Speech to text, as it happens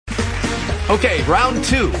Okay, round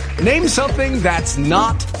 2. Name something that's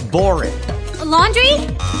not boring. A laundry?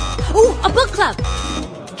 Ooh, a book club.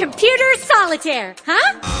 Computer solitaire,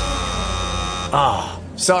 huh? Ah,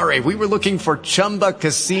 sorry, we were looking for Chumba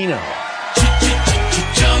Casino.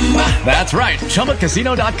 That's right,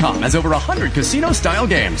 ChumbaCasino.com has over 100 casino-style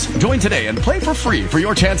games. Join today and play for free for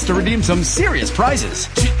your chance to redeem some serious prizes.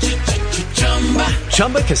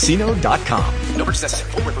 ChumbaCasino.com. No purchase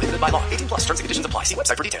necessary. Void where prohibited by law. 18 plus terms and conditions apply. See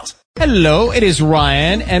website for details. Hello, it is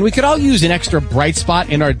Ryan, and we could all use an extra bright spot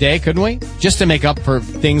in our day, couldn't we? Just to make up for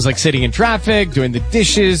things like sitting in traffic, doing the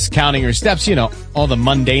dishes, counting your steps, you know, all the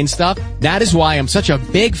mundane stuff. That is why I'm such a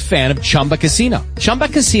big fan of Chumba Casino. Chumba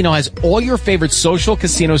Casino has all your favorite social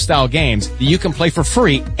casino-style games that you can play for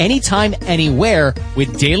free anytime, anywhere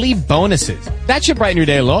with daily bonuses. That should brighten your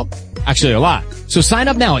day a little. Actually, a lot. So sign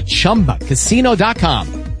up now at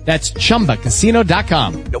ChumbaCasino.com. That's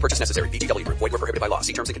ChumbaCasino.com. No purchase necessary. VGW Group. Void where prohibited by law.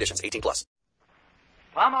 See terms and conditions. 18 plus.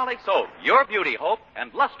 Palmolive soap, your beauty hope,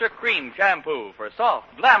 and Luster Cream shampoo for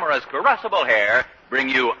soft, glamorous, caressable hair bring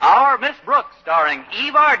you Our Miss Brooks, starring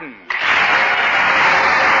Eve Arden.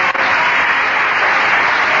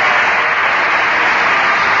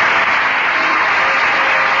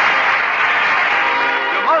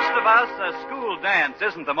 Of us, a school dance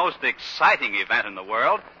isn't the most exciting event in the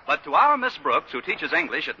world, but to our Miss Brooks, who teaches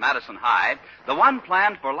English at Madison High, the one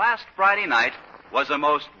planned for last Friday night was a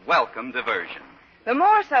most welcome diversion. The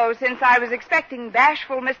more so since I was expecting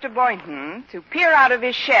bashful Mr. Boynton to peer out of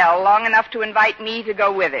his shell long enough to invite me to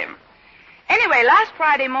go with him. Anyway, last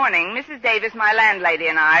Friday morning, Mrs. Davis, my landlady,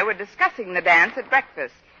 and I were discussing the dance at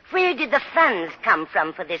breakfast. Where did the funds come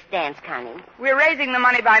from for this dance, Connie? We're raising the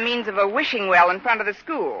money by means of a wishing well in front of the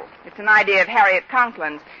school. It's an idea of Harriet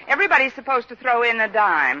Conklin's. Everybody's supposed to throw in a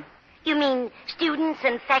dime. You mean students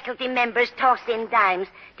and faculty members toss in dimes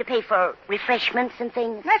to pay for refreshments and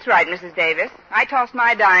things? That's right, Mrs. Davis. I tossed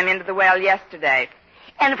my dime into the well yesterday.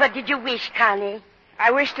 And what did you wish, Connie?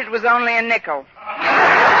 I wished it was only a nickel. I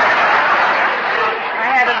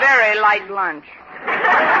had a very light lunch.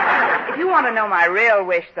 If you want to know my real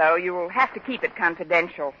wish, though, you will have to keep it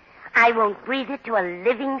confidential. I won't breathe it to a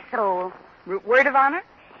living soul. Word of honor?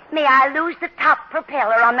 May I lose the top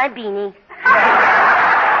propeller on my beanie?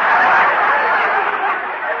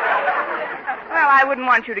 Well, I wouldn't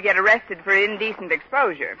want you to get arrested for indecent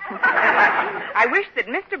exposure. I wish that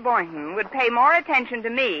Mr. Boynton would pay more attention to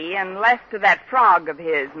me and less to that frog of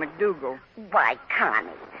his, McDougal. Why,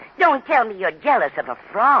 Connie, don't tell me you're jealous of a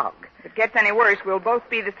frog. If it gets any worse, we'll both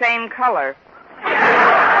be the same color. You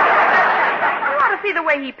ought to see the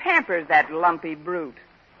way he pampers that lumpy brute.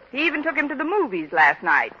 He even took him to the movies last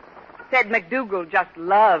night. Said McDougal just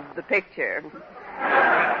loved the picture.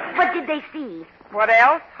 What did they see? What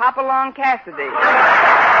else? Hopalong Cassidy.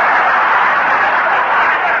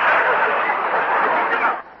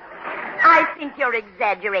 I think you're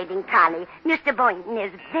exaggerating, Connie. Mr. Boynton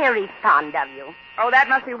is very fond of you. Oh, that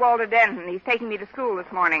must be Walter Denton. He's taking me to school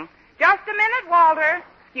this morning. Just a minute, Walter.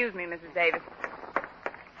 Excuse me, Mrs. Davis.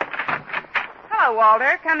 Hello,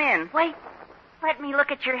 Walter. Come in. Wait. Let me look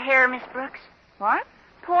at your hair, Miss Brooks. What?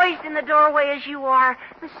 Poised in the doorway as you are,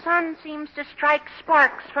 the sun seems to strike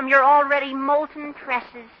sparks from your already molten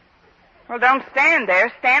tresses. Well, don't stand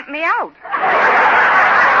there. Stamp me out.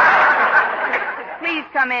 Please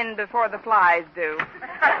come in before the flies do.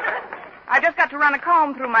 I just got to run a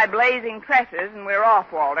comb through my blazing tresses, and we're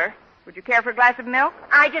off, Walter. Would you care for a glass of milk?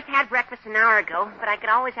 I just had breakfast an hour ago, but I could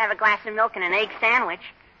always have a glass of milk and an egg sandwich.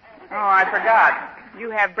 Oh, I forgot. You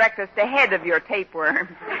have breakfast ahead of your tapeworm.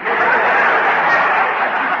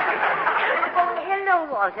 Oh, hello,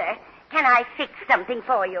 Walter. Can I fix something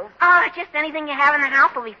for you? Oh, just anything you have in the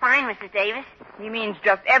house will be fine, Mrs. Davis. He means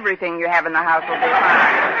just everything you have in the house will be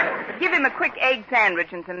fine. But give him a quick egg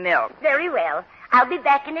sandwich and some milk. Very well. I'll be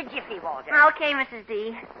back in a jiffy, Walter. Okay, Mrs.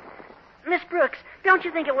 D. Miss Brooks, don't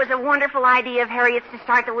you think it was a wonderful idea of Harriet's to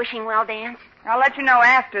start the Wishing Well dance? I'll let you know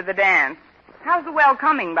after the dance. How's the well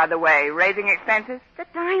coming, by the way? Raising expenses? The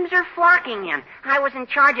dimes are flocking in. I was in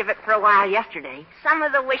charge of it for a while yesterday. Some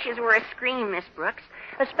of the wishes were a scream, Miss Brooks,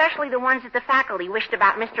 especially the ones that the faculty wished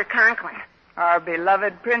about Mr. Conklin. Our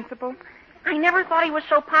beloved principal? I never thought he was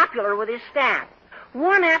so popular with his staff.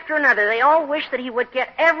 One after another, they all wish that he would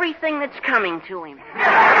get everything that's coming to him.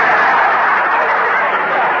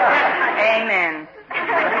 Amen.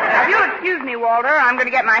 Now, if you'll excuse me, Walter, I'm going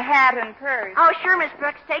to get my hat and purse. Oh, sure, Miss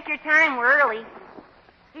Brooks. Take your time. We're early.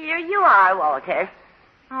 Here you are, Walter.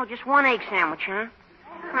 Oh, just one egg sandwich, huh?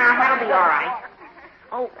 Well, that'll be all right.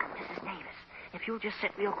 Oh, Mrs. Davis, if you'll just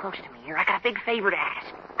sit real close to me here, I got a big favor to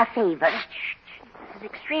ask. A favor? Shh. This is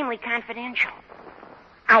extremely confidential.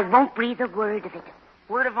 I won't breathe a word of it.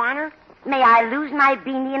 Word of honor? May I lose my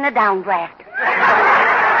beanie in a downdraft.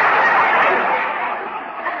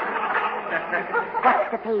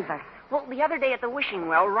 What's the favor? Well, the other day at the wishing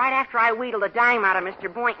well, right after I wheedled a dime out of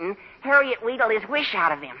Mr. Boynton, Harriet wheedled his wish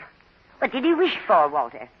out of him. What did he wish for,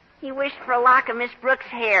 Walter? He wished for a lock of Miss Brooks'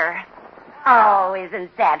 hair. Oh,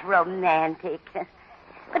 isn't that romantic?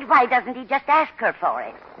 But why doesn't he just ask her for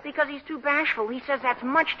it? Because he's too bashful. He says that's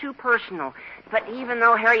much too personal. But even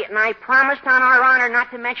though Harriet and I promised on our honor not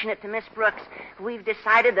to mention it to Miss Brooks, we've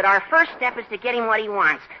decided that our first step is to get him what he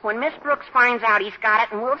wants. When Miss Brooks finds out he's got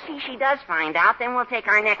it, and we'll see she does find out, then we'll take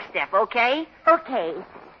our next step, okay? Okay.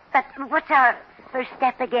 But what's our first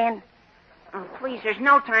step again? Oh, please, there's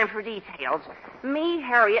no time for details. Me,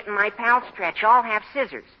 Harriet, and my pal Stretch all have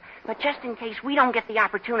scissors. But just in case we don't get the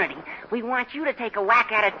opportunity, we want you to take a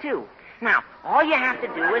whack at it, too. Now, all you have to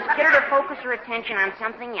do is get her to focus her attention on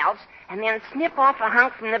something else and then snip off a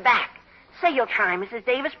hunk from the back. Say you'll try, Mrs.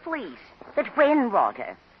 Davis, please. But when,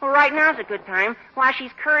 Walter? Well, right now's a good time, while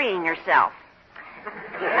she's currying herself.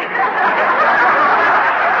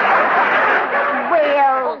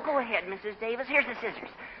 Well... Oh, go ahead, Mrs. Davis. Here's the scissors.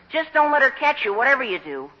 Just don't let her catch you, whatever you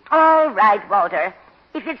do. All right, Walter.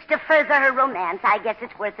 If it's to further her romance, I guess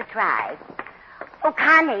it's worth a try. Oh,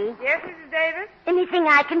 Connie. Yes, Mrs. Davis? Anything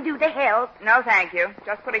I can do to help? No, thank you.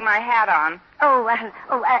 Just putting my hat on.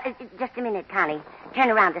 Just a minute, Connie. Turn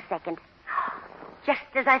around a second. Just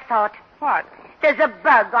as I thought. What? There's a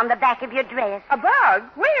bug on the back of your dress. A bug?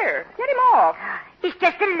 Where? Get him off. It's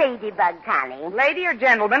just a ladybug, Connie. Lady or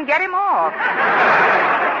gentleman, get him off.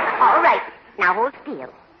 All right. Now hold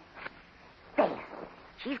still. There.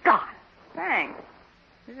 She's gone. Thanks.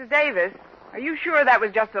 Mrs. Davis, are you sure that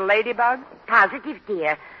was just a ladybug? Positive,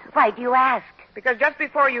 dear. Why do you ask? Because just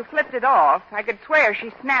before you flipped it off, I could swear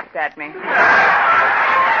she snapped at me.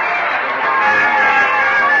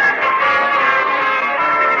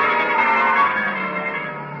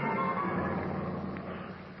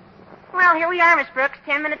 Well, here we are, Miss Brooks,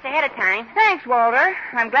 10 minutes ahead of time. Thanks, Walter.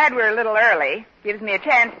 I'm glad we're a little early. Gives me a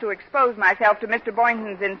chance to expose myself to Mr.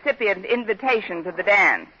 Boynton's incipient invitation to the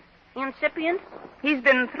dance. Incipient? He's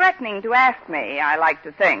been threatening to ask me, I like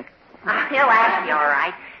to think. Oh, he'll ask you, all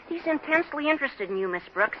right. He's intensely interested in you, Miss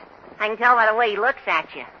Brooks. I can tell by the way he looks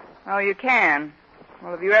at you. Oh, you can?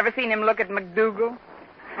 Well, have you ever seen him look at McDougal?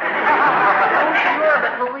 Oh, sure,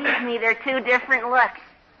 but believe me, they're two different looks.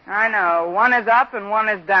 I know. One is up and one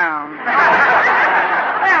is down. Well,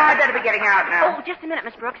 I'd better be getting out now. Oh, just a minute,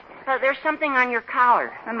 Miss Brooks. There's something on your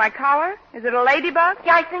collar. On my collar? Is it a ladybug?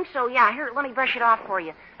 Yeah, I think so, yeah. Here, let me brush it off for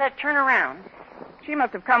you. Turn around. She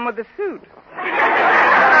must have come with the suit. Go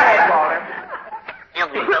ahead, Walter.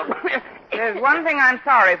 There's one thing I'm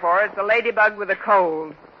sorry for. It's a ladybug with a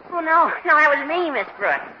cold. Oh, no, that was me, Miss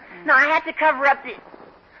Brooks. No, I had to cover up the...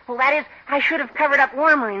 Well, that is, I should have covered up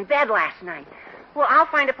warmer in bed last night. Well, I'll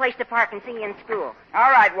find a place to park and see you in school.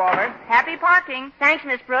 All right, Walter. Happy parking. Thanks,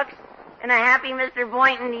 Miss Brooks. And a happy Mr.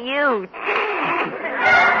 Boynton to you.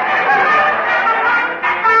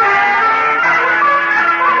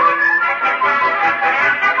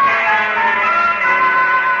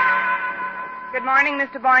 Good morning,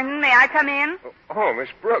 Mr. Boynton. May I come in? Oh, Miss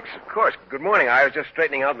Brooks, of course. Good morning. I was just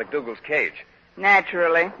straightening out McDougal's cage.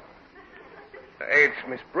 Naturally. Hey, it's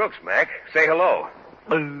Miss Brooks, Mac. Say hello.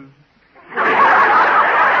 Hi,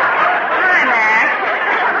 Mac.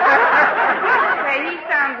 Say, he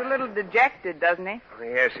sounds a little dejected, doesn't he?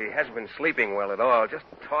 Yes, he hasn't been sleeping well at all. Just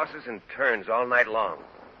tosses and turns all night long.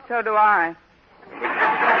 So do I.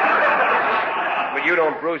 But you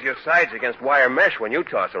don't bruise your sides against wire mesh when you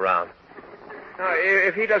toss around. Now,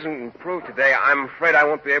 if he doesn't improve today, I'm afraid I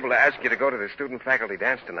won't be able to ask you to go to the student-faculty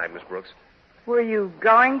dance tonight, Miss Brooks. Were you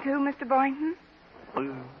going to, Mr. Boynton?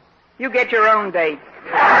 You get your own date.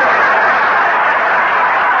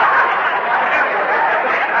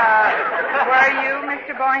 Were you,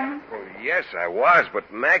 Mr. Boynton? Well, yes, I was,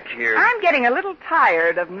 but Mac here... I'm getting a little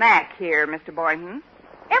tired of Mac here, Mr. Boynton.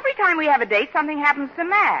 Every time we have a date, something happens to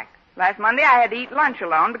Mac. Last Monday, I had to eat lunch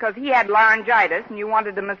alone because he had laryngitis and you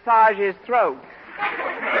wanted to massage his throat.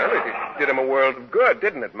 Well, it did him a world of good,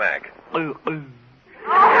 didn't it, Mac? You're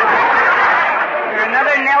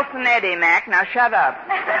another Nelson Eddy, Mac. Now shut up.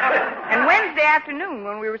 And Wednesday afternoon,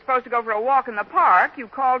 when we were supposed to go for a walk in the park, you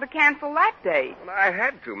called to cancel that date. Well, I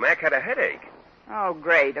had to. Mac had a headache. Oh,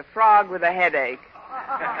 great. A frog with a headache.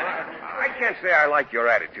 I can't say I like your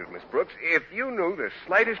attitude, Miss Brooks. If you knew the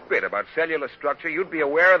slightest bit about cellular structure, you'd be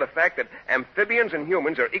aware of the fact that amphibians and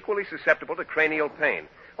humans are equally susceptible to cranial pain.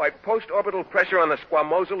 Why, post-orbital pressure on the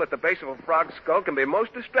squamosal at the base of a frog's skull can be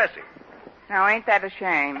most distressing. Now, ain't that a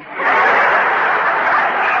shame?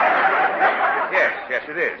 Yes,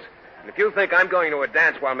 it is. And if you think I'm going to a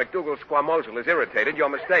dance while McDougal Squamozel is irritated, you're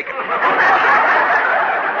mistaken. Excuse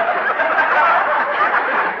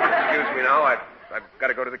me now. I've got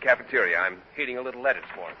to go to the cafeteria. I'm heating a little lettuce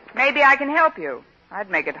for him. Maybe I can help you. I'd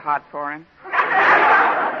make it hot for him.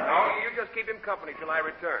 No, you just keep him company till I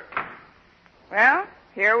return. Well,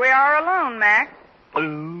 here we are alone, Mac. No,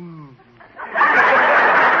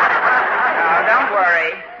 don't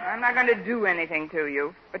worry. I'm not going to do anything to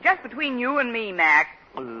you. But just between you and me, Mac,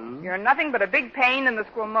 you're nothing but a big pain in the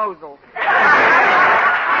squamosal.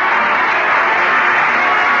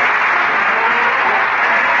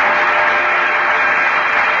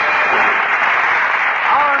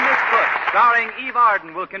 Our Miss Brooks, starring Eve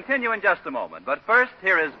Arden, will continue in just a moment. But first,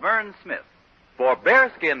 here is Vern Smith. For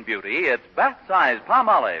bearskin beauty, it's bath-size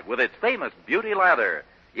Palmolive with its famous beauty lather.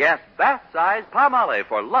 Yes, bath-size Palmolive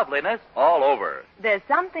for loveliness all over. There's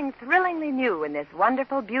something thrillingly new in this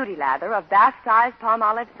wonderful beauty lather of bath-size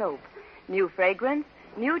Palmolive soap. New fragrance,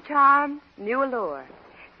 new charm, new allure.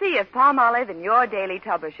 See if Palmolive in your daily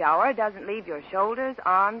tub or shower doesn't leave your shoulders,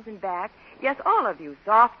 arms, and back, yes, all of you,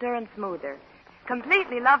 softer and smoother.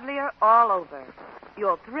 Completely lovelier all over.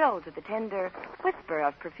 You'll thrill to the tender whisper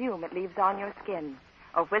of perfume it leaves on your skin.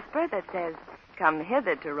 A whisper that says, "Come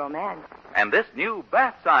hither to romance." And this new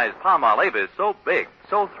bath-size Palmolive is so big,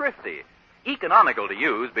 so thrifty, economical to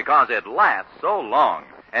use because it lasts so long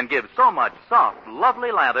and gives so much soft,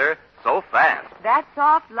 lovely lather so fast. That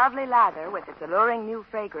soft, lovely lather with its alluring new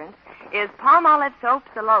fragrance is Palmolive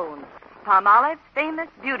soaps alone. Palmolive's famous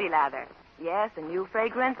beauty lather. Yes, a new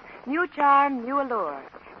fragrance, new charm, new allure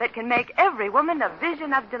that can make every woman a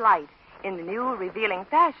vision of delight in the new revealing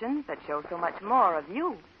fashions that show so much more of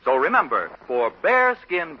you. So remember, for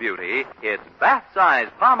bearskin beauty, it's bath-size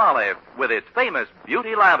Palmolive with its famous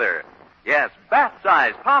beauty lather. Yes,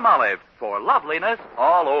 bath-size Palmolive for loveliness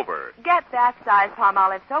all over. Get bath-size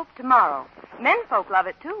Palmolive soap tomorrow. Menfolk love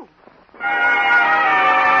it, too.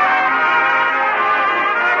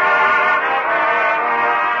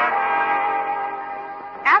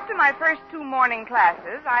 After my first 2 morning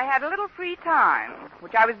classes, I had a little free time,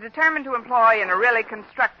 which I was determined to employ in a really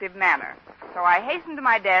constructive manner. So I hastened to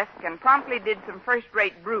my desk and promptly did some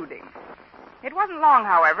first-rate brooding. It wasn't long,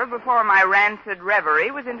 however, before my rancid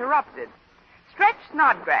reverie was interrupted. Stretch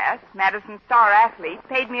Snodgrass, Madison's star athlete,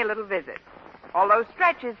 paid me a little visit. Although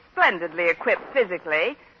Stretch is splendidly equipped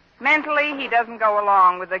physically, mentally he doesn't go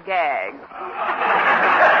along with the gag.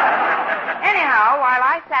 Anyhow, while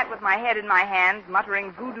I sat with my head in my hands,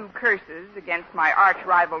 muttering voodoo curses against my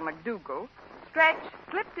arch-rival McDougal, Stretch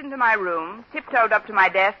slipped into my room, tiptoed up to my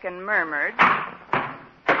desk, and murmured,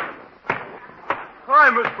 "Hi,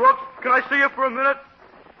 Miss Brooks. Can I see you for a minute?"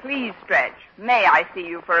 "Please, Stretch, may I see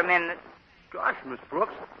you for a minute?" "Gosh, Miss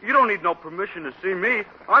Brooks, you don't need no permission to see me.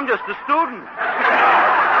 I'm just a student."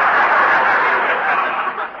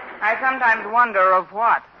 I sometimes wonder of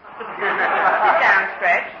what. Sit down,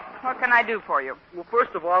 Stretch. What can I do for you? Well,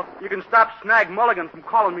 first of all, you can stop Snag Mulligan from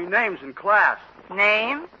calling me names in class.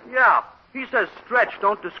 Name? Yeah. He says Stretch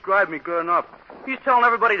don't describe me good enough. He's telling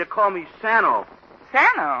everybody to call me Sano.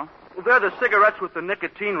 Sano? Well, they're the cigarettes with the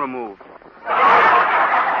nicotine removed.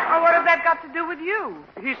 Well, what has that got to do with you?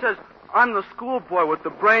 He says I'm the schoolboy with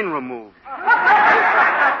the brain removed.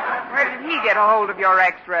 Where did he get a hold of your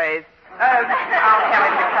x-rays? I'll tell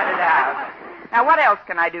him to cut it out. Now, what else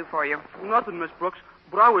can I do for you? Nothing, Miss Brooks.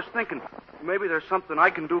 But I was thinking, maybe there's something I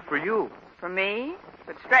can do for you. For me?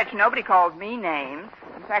 But, Stretch, nobody calls me names.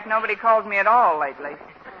 In fact, nobody calls me at all lately.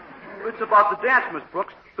 It's about the dance, Miss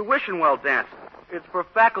Brooks. The Wishenwell dance. It's for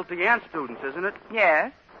faculty and students, isn't it?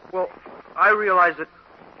 Yes. Well, I realize that,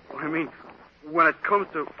 when it comes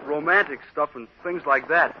to romantic stuff and things like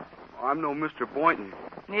that, I'm no Mr. Boynton.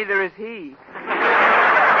 Neither is he.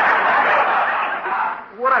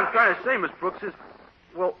 What I'm trying to say, Miss Brooks, is,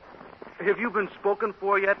 well, have you been spoken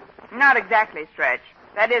for yet? Not exactly, Stretch.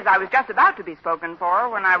 That is, I was just about to be spoken for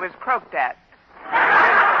when I was croaked at.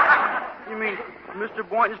 You mean Mr.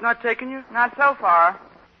 Boynton's not taking you? Not so far.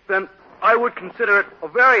 Then I would consider it a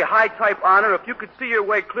very high-type honor if you could see your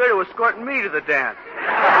way clear to escorting me to the dance.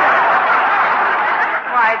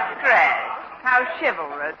 Why, Stretch, how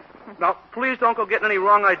chivalrous. Now, please don't go getting any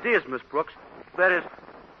wrong ideas, Miss Brooks. That is,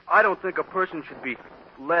 I don't think a person should be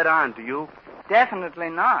led on, do you? Definitely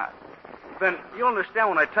not. Then you'll understand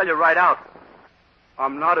when I tell you right out.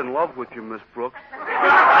 I'm not in love with you, Miss Brooks. That's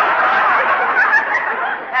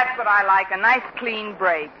what I like, a nice clean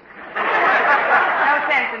break. No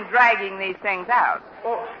sense in dragging these things out.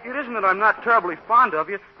 Oh, it isn't that I'm not terribly fond of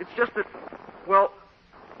you. It's just that, well,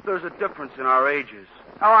 there's a difference in our ages.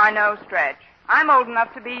 Oh, I know, Stretch. I'm old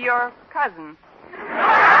enough to be your cousin.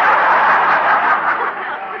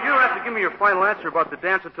 You don't have to give me your final answer about the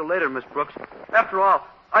dance until later, Miss Brooks. After all,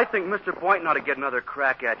 I think Mr. Boynton ought to get another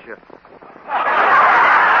crack at you.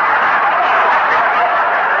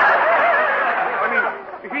 I mean,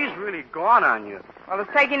 he's really gone on you. Well,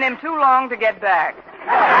 it's taking him too long to get back.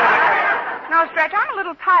 No, Stretch, I'm a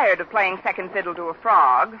little tired of playing second fiddle to a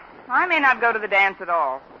frog. I may not go to the dance at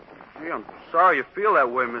all. Gee, I'm sorry you feel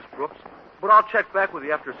that way, Miss Brooks, but I'll check back with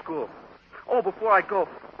you after school. Oh, before I go,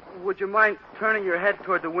 would you mind turning your head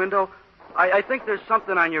toward the window? I think there's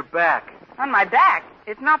something on your back. On my back?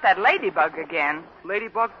 It's not that ladybug again.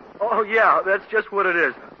 Ladybug? Oh, yeah, that's just what it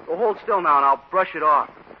is. Well, hold still now, and I'll brush it off.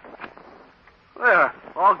 There,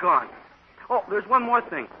 all gone. Oh, there's one more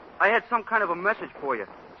thing. I had some kind of a message for you.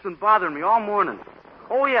 It's been bothering me all morning.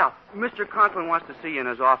 Oh, yeah, Mr. Conklin wants to see you in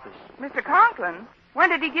his office. Mr. Conklin? When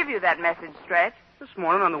did he give you that message, Stretch? This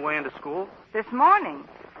morning on the way into school. This morning?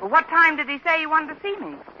 Well, what time did he say he wanted to see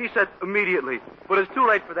me? He said immediately, but it's too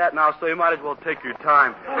late for that now, so you might as well take your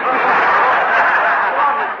time. So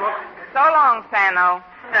long, Miss Brooks. So long, Sano.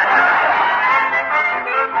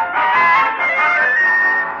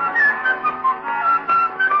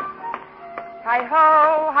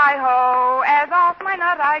 Hi-ho, as off my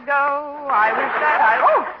nut I go. I wish that I...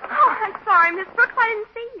 Oh, I'm sorry, Miss Brooks. I didn't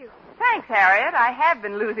see you. Thanks, Harriet. I have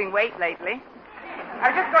been losing weight lately. I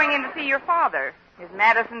was just going in to see your father. Is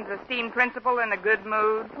Madison's esteemed principal in a good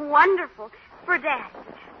mood? Wonderful. For Dad.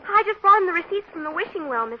 I just brought him the receipts from the wishing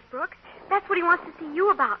well, Miss Brooks. That's what he wants to see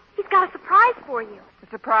you about. He's got a surprise for you. A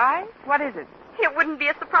surprise? What is it? It wouldn't be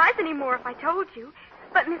a surprise anymore if I told you.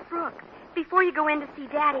 But, Miss Brooks, before you go in to see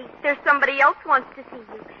Daddy, there's somebody else wants to see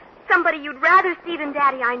you. Somebody you'd rather see than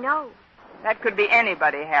Daddy, I know. That could be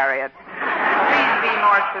anybody, Harriet. Please be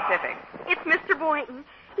more specific. It's Mr. Boynton.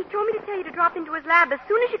 He told me to tell you to drop into his lab as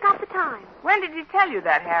soon as you got the time. When did he tell you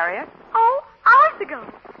that, Harriet? Oh, hours ago.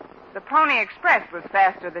 The Pony Express was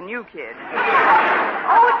faster than you, kid.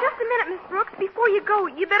 Oh, just a minute, Miss Brooks. Before you go,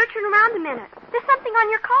 you better turn around a minute. There's something on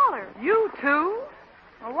your collar. You, too?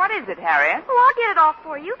 Well, what is it, Harriet? Oh, I'll get it off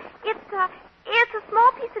for you. It's a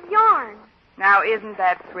small piece of yarn. Now, isn't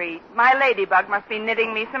that sweet? My ladybug must be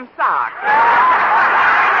knitting me some socks.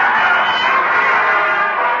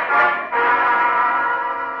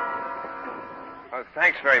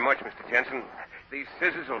 Thanks very much, Mr. Jensen. These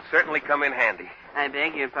scissors will certainly come in handy. I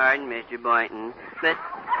beg your pardon, Mr. Boynton, but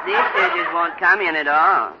these scissors won't come in at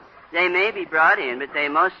all. They may be brought in, but they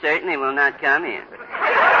most certainly will not come in.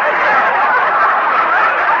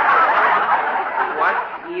 What?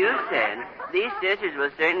 You said these scissors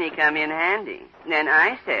will certainly come in handy. Then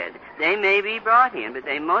I said they may be brought in, but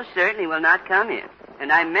they most certainly will not come in. And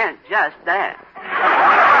I meant just that.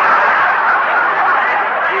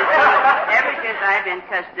 You see, ever since I've been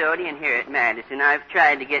custodian here at Madison, I've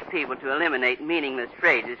tried to get people to eliminate meaningless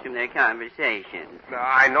phrases from their conversations.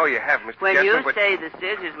 I know you have, Mr. When Jensen, you but... say the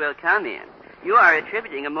scissors will come in, you are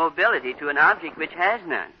attributing a mobility to an object which has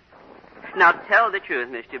none. Now, tell the truth,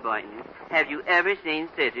 Mr. Boynton. Have you ever seen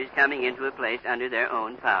scissors coming into a place under their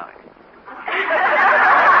own power?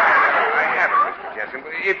 I haven't, Mr. Jensen.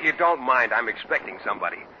 If you don't mind, I'm expecting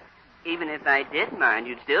somebody. Even if I did mind,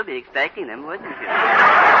 you'd still be expecting them, wouldn't you? Well,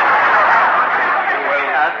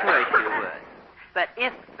 of course you would. But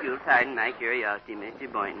if you'll pardon my curiosity, Mr.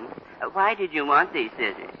 Boynton, why did you want these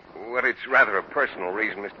scissors? Well, it's rather a personal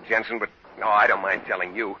reason, Mr. Jensen, but I don't mind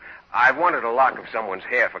telling you. I've wanted a lock of someone's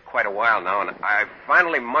hair for quite a while now, and I've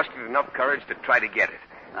finally mustered enough courage to try to get it.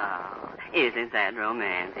 Oh, isn't that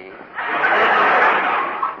romantic?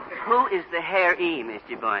 Who is the hair-e,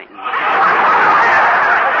 Mr. Boynton?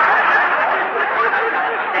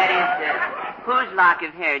 That is, whose lock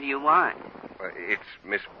of hair do you want? It's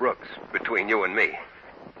Miss Brooks, between you and me.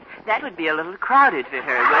 That would be a little crowded for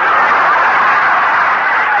her, but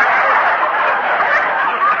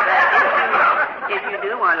if you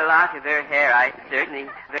do want a lock of her hair, I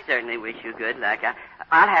certainly wish you good luck.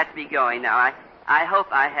 I'll have to be going now. I hope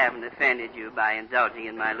I haven't offended you by indulging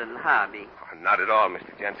in my little hobby. Not at all,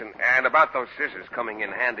 Mr. Jensen. And about those scissors coming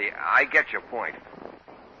in handy, I get your point.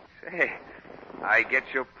 Say, I get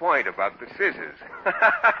your point about the scissors. That's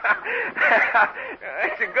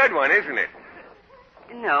a good one, isn't it?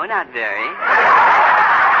 No, not very.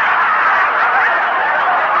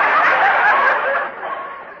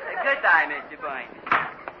 Goodbye, Mr. Boynton.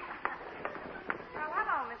 Well,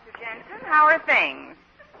 hello, Mr. Jensen. How are things?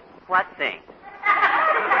 What things?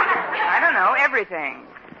 I don't know, everything.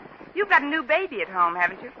 You've got a new baby at home,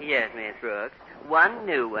 haven't you? Yes, Miss Brooks. 1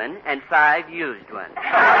 new one and 5 used ones. 6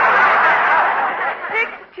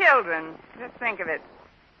 children. Just think of it.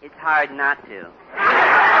 It's hard not to.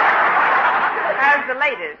 How's the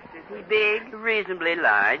latest? Is he big? Reasonably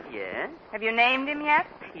large, yes. Have you named him yet?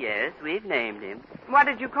 Yes, we've named him. What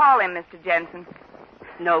did you call him, Mr. Jensen?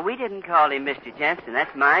 No, we didn't call him Mr. Jensen.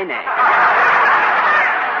 That's my name.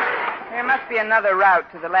 There must be another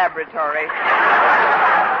route to the laboratory.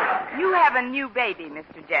 You have a new baby,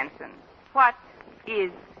 Mr. Jensen. What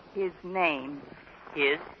is his name?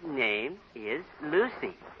 His name is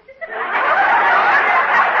Lucy.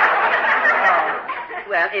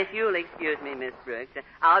 Well, if you'll excuse me, Miss Brooks,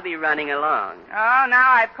 I'll be running along. Oh,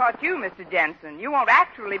 now I've caught you, Mr. Jensen. You won't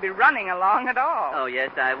actually be running along at all. Oh,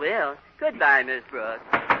 yes, I will. Goodbye, Miss Brooks.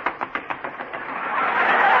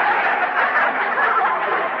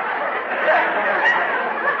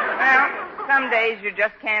 Well, some days you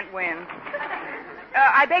just can't win.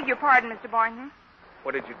 I beg your pardon, Mr. Boynton.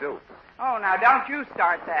 What did you do? Oh, now, don't you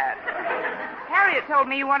start that. Harriet told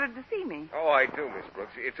me you wanted to see me. Oh, I do, Miss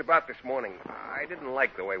Brooks. It's about this morning. I didn't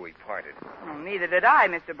like the way we parted. Well, neither did I,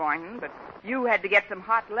 Mr. Boynton, but you had to get some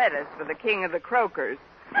hot lettuce for the king of the croakers.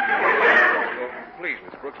 Oh, please,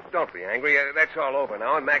 Miss Brooks, don't be angry. That's all over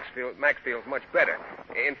now, and Max feels much better.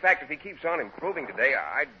 In fact, if he keeps on improving today,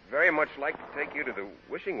 I'd very much like to take you to the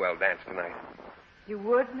Wishing Well dance tonight. You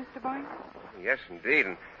would, Mr. Boynton? Yes, indeed,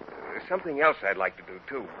 and there's something else I'd like to do,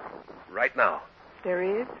 too. Right now. There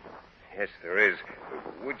is? Yes, there is.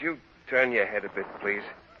 Would you turn your head a bit, please?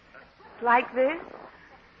 Like this?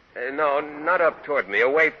 No, not up toward me,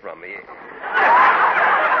 away from me. In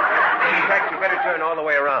fact, you better turn all the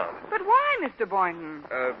way around. But why, Mr. Boynton?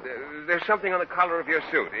 There's something on the collar of your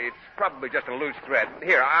suit. It's probably just a loose thread.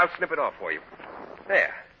 Here, I'll snip it off for you.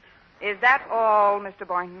 There. Is that all, Mr.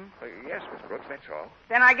 Boynton? Yes, Miss Brooks, that's all.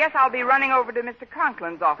 Then I guess I'll be running over to Mr.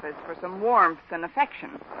 Conklin's office for some warmth and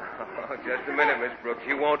affection. Oh, just a minute, Miss Brooks.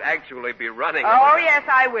 You won't actually be running. Oh, yes,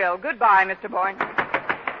 I will. Goodbye, Mr. Boynton.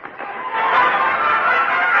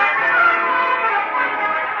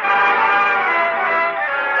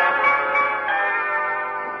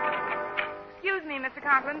 Excuse me, Mr.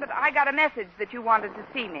 Conklin, but I got a message that you wanted to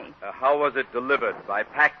see me. How was it delivered? By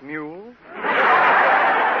pack mule?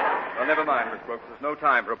 Well, never mind, Miss Brooks. There's no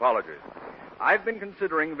time for apologies. I've been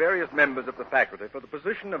considering various members of the faculty for the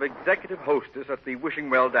position of executive hostess at the Wishing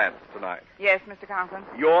Well dance tonight. Yes, Mr. Conklin.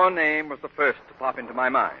 Your name was the first to pop into my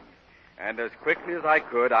mind. And as quickly as I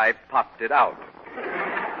could, I popped it out.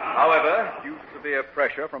 However, due to severe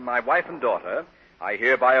pressure from my wife and daughter, I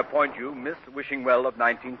hereby appoint you Miss Wishing Well of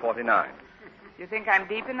 1949. You think I'm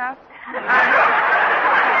deep enough?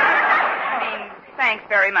 Thanks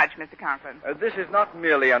very much, Mr. Conklin. This is not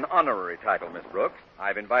merely an honorary title, Miss Brooks.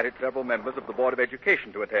 I've invited several members of the Board of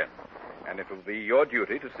Education to attend. And it will be your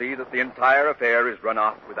duty to see that the entire affair is run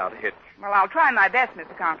off without a hitch. Well, I'll try my best,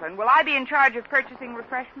 Mr. Conklin. Will I be in charge of purchasing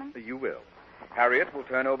refreshments? You will. Harriet will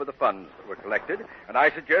turn over the funds that were collected, and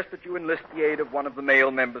I suggest that you enlist the aid of one of the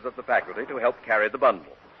male members of the faculty to help carry the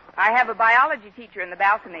bundles. I have a biology teacher in the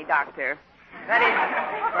balcony, Doctor. That is,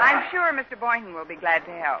 I'm sure Mr. Boynton will be glad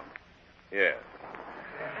to help. Yes.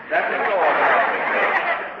 That is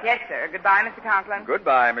all. Yes, sir. Goodbye, Mr. Conklin.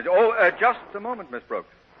 Goodbye, Miss... Oh, just a moment, Miss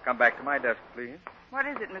Brooks. Come back to my desk, please. What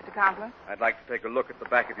is it, Mr. Conklin? I'd like to take a look at the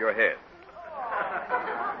back of your head.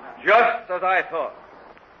 Just as I thought.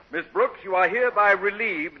 Miss Brooks, you are hereby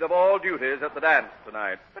relieved of all duties at the dance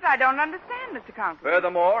tonight. But I don't understand, Mr. Conklin.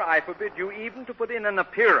 Furthermore, I forbid you even to put in an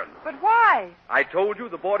appearance. But why? I told you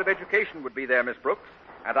the Board of Education would be there, Miss Brooks,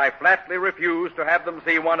 and I flatly refuse to have them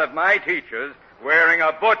see one of my teachers wearing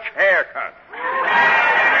a butch haircut.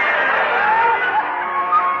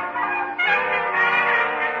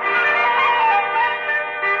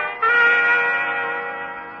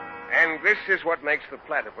 And this is what makes the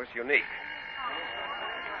platypus unique.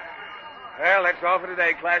 Well, that's all for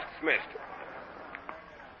today. Class dismissed.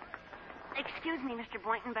 Excuse me, Mr.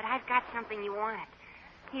 Boynton, but I've got something you want.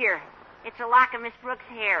 Here, it's a lock of Miss Brooks'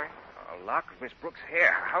 hair. A lock of Miss Brooks'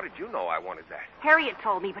 hair? How did you know I wanted that? Harriet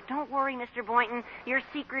told me, but don't worry, Mr. Boynton. Your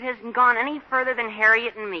secret hasn't gone any further than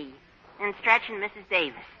Harriet and me. And Stretch and Mrs.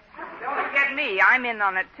 Davis. Don't forget me. I'm in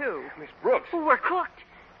on it, too. Miss Brooks. Oh, we're cooked.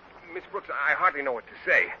 Miss Brooks, I hardly know what to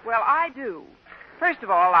say. Well, I do. First of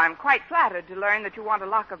all, I'm quite flattered to learn that you want a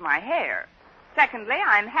lock of my hair. Secondly,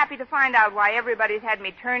 I'm happy to find out why everybody's had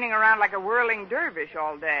me turning around like a whirling dervish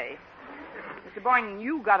all day. Mr. Boynton,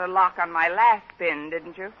 you got a lock on my last spin,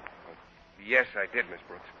 didn't you? Yes, I did, Miss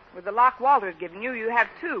Brooks. With the lock Walter's given you, you have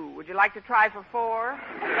 2. Would you like to try for 4?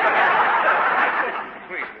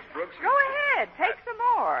 Please, Miss Brooks. Go ahead. Take some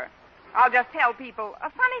more. I'll just tell people, a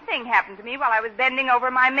funny thing happened to me while I was bending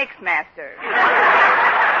over my Mixmaster.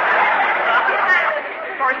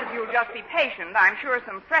 Of course, if you'll just be patient, I'm sure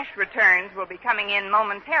some fresh returns will be coming in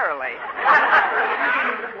momentarily.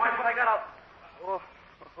 Why, but I got a... Oh,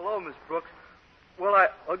 hello, Miss Brooks. Well, I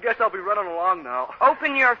guess I'll be running along now.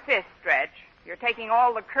 Open your fist, Stretch. You're taking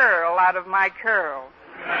all the curl out of my curl.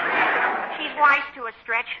 She's wise to a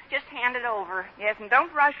Stretch. Just hand it over. Yes, and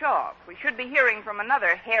don't rush off. We should be hearing from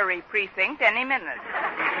another hairy precinct any minute.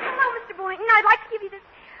 Hello, Mr. Boynton. I'd like to give you this...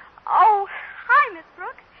 Oh, hi, Miss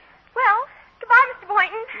Brooks. Well, goodbye, Mr.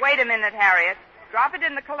 Boynton. Wait a minute, Harriet. Drop it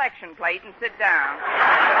in the collection plate and sit down.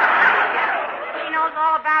 She knows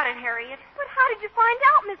all about it, Harriet. But how did you find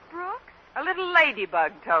out, Miss Brooks? A little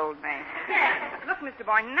ladybug told me. Look, Mr.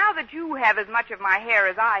 Boynton, now that you have as much of my hair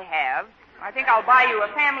as I have, I think I'll buy you a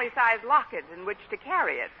family-sized locket in which to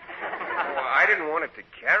carry it. Oh, I didn't want it to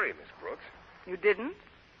carry, Miss Brooks. You didn't?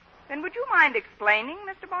 Then would you mind explaining,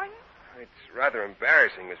 Mr. Boynton? It's rather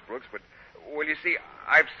embarrassing, Miss Brooks, but, well, you see,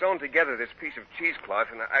 I've sewn together this piece of cheesecloth,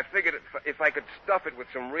 and I figured if I could stuff it with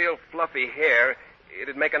some real fluffy hair,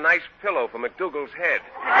 it'd make a nice pillow for McDougal's head.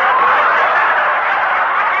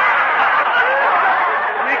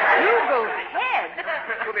 McDougal's head?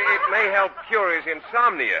 Well, it may help cure his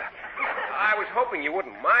insomnia. I was hoping you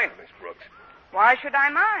wouldn't mind, Miss Brooks. Why should I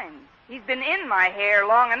mind? He's been in my hair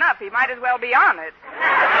long enough. He might as well be on it.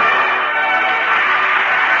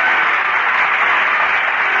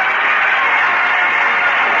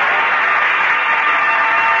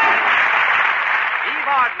 Eve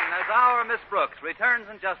Arden as our Miss Brooks returns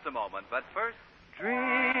in just a moment, but first...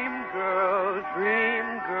 Dream girl,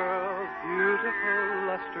 beautiful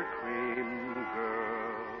luster cream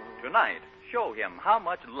girl. Tonight, show him how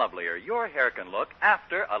much lovelier your hair can look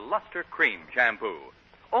after a Luster Cream shampoo.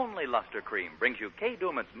 Only Luster Cream brings you Kay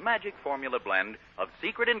Daumit's magic formula blend of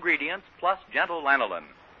secret ingredients plus gentle lanolin.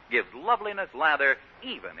 Gives loveliness lather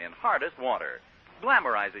even in hardest water.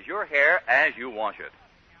 Glamorizes your hair as you wash it.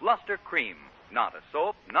 Luster Cream, not a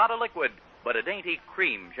soap, not a liquid, but a dainty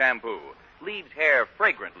cream shampoo. Leaves hair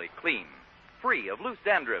fragrantly clean, free of loose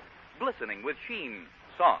dandruff, glistening with sheen,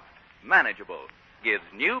 soft, manageable. Gives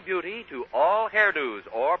new beauty to all hairdos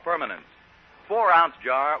or permanents. 4-ounce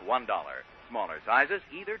jar, $1. Smaller sizes,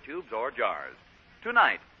 either tubes or jars.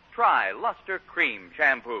 Tonight, try Luster Cream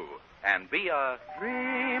shampoo and be a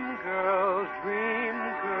Dream girl,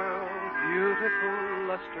 beautiful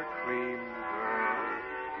luster cream girl.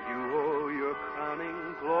 You owe your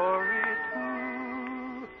crowning glory to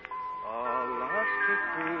a luster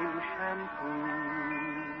cream shampoo.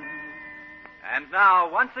 And now,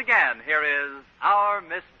 once again, here is our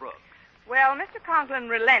Miss Brooks. Well, Mr. Conklin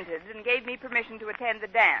relented and gave me permission to attend the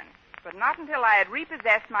dance, but not until I had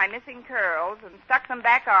repossessed my missing curls and stuck them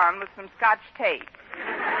back on with some Scotch tape.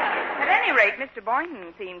 At any rate, Mr.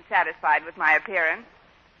 Boynton seemed satisfied with my appearance.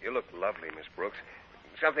 You look lovely, Miss Brooks.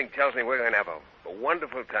 Something tells me we're going to have a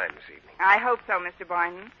wonderful time this evening. I hope so, Mr.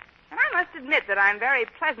 Boynton. And I must admit that I'm very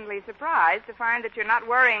pleasantly surprised to find that you're not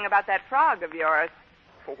worrying about that frog of yours.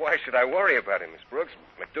 Well, why should I worry about him, Miss Brooks?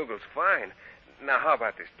 McDougal's fine. Now, how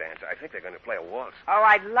about this dance? I think they're going to play a waltz. Oh,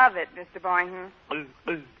 I'd love it, Mr. Boynton. On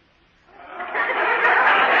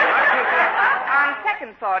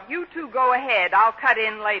second thought, you two go ahead. I'll cut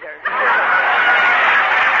in later.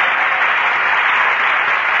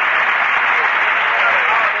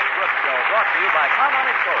 Brought to you by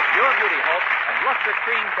Palmolive Soap, Your Beauty Hope, and Luster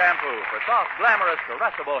Cream Shampoo for soft, glamorous,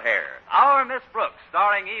 caressable hair. Our Miss Brooks,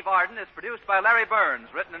 starring Eve Arden, is produced by Larry Burns,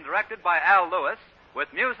 written and directed by Al Lewis,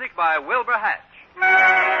 with music by Wilbur Hatch.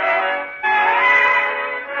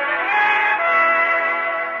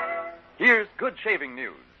 Here's good shaving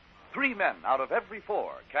news. 3 men out of every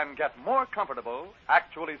 4 can get more comfortable,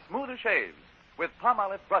 actually smoother shaves with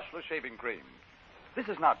Palmolive Brushless Shaving Cream. This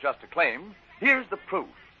is not just a claim. Here's the proof.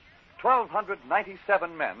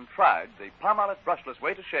 1,297 men tried the Palmolive brushless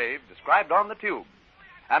way to shave described on the tube.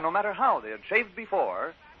 And no matter how they had shaved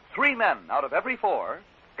before, 3 men out of every 4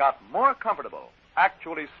 got more comfortable,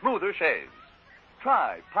 actually smoother shaves.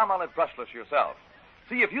 Try Palmolive brushless yourself.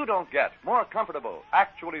 See if you don't get more comfortable,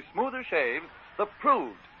 actually smoother shaves the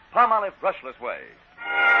proved Palmolive brushless way.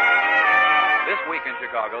 This week in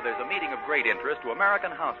Chicago, there's a meeting of great interest to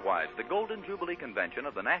American housewives, the Golden Jubilee Convention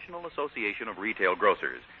of the National Association of Retail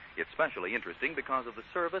Grocers. It's especially interesting because of the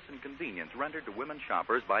service and convenience rendered to women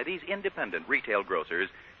shoppers by these independent retail grocers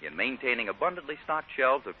in maintaining abundantly stocked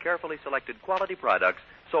shelves of carefully selected quality products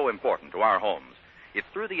so important to our homes. It's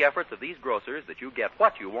through the efforts of these grocers that you get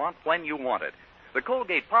what you want when you want it. The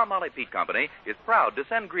Colgate-Palmolive Peat Company is proud to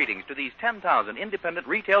send greetings to these 10,000 independent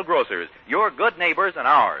retail grocers, your good neighbors and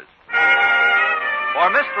ours. For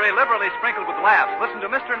mystery liberally sprinkled with laughs, listen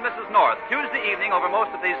to Mr. and Mrs. North Tuesday evening over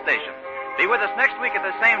most of these stations. Be with us next week at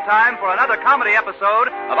the same time for another comedy episode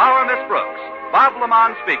of Our Miss Brooks. Bob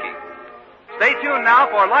Lamont speaking. Stay tuned now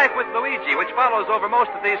for Life with Luigi, which follows over most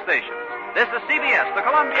of these stations. This is CBS, the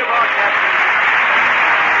Columbia Broadcasting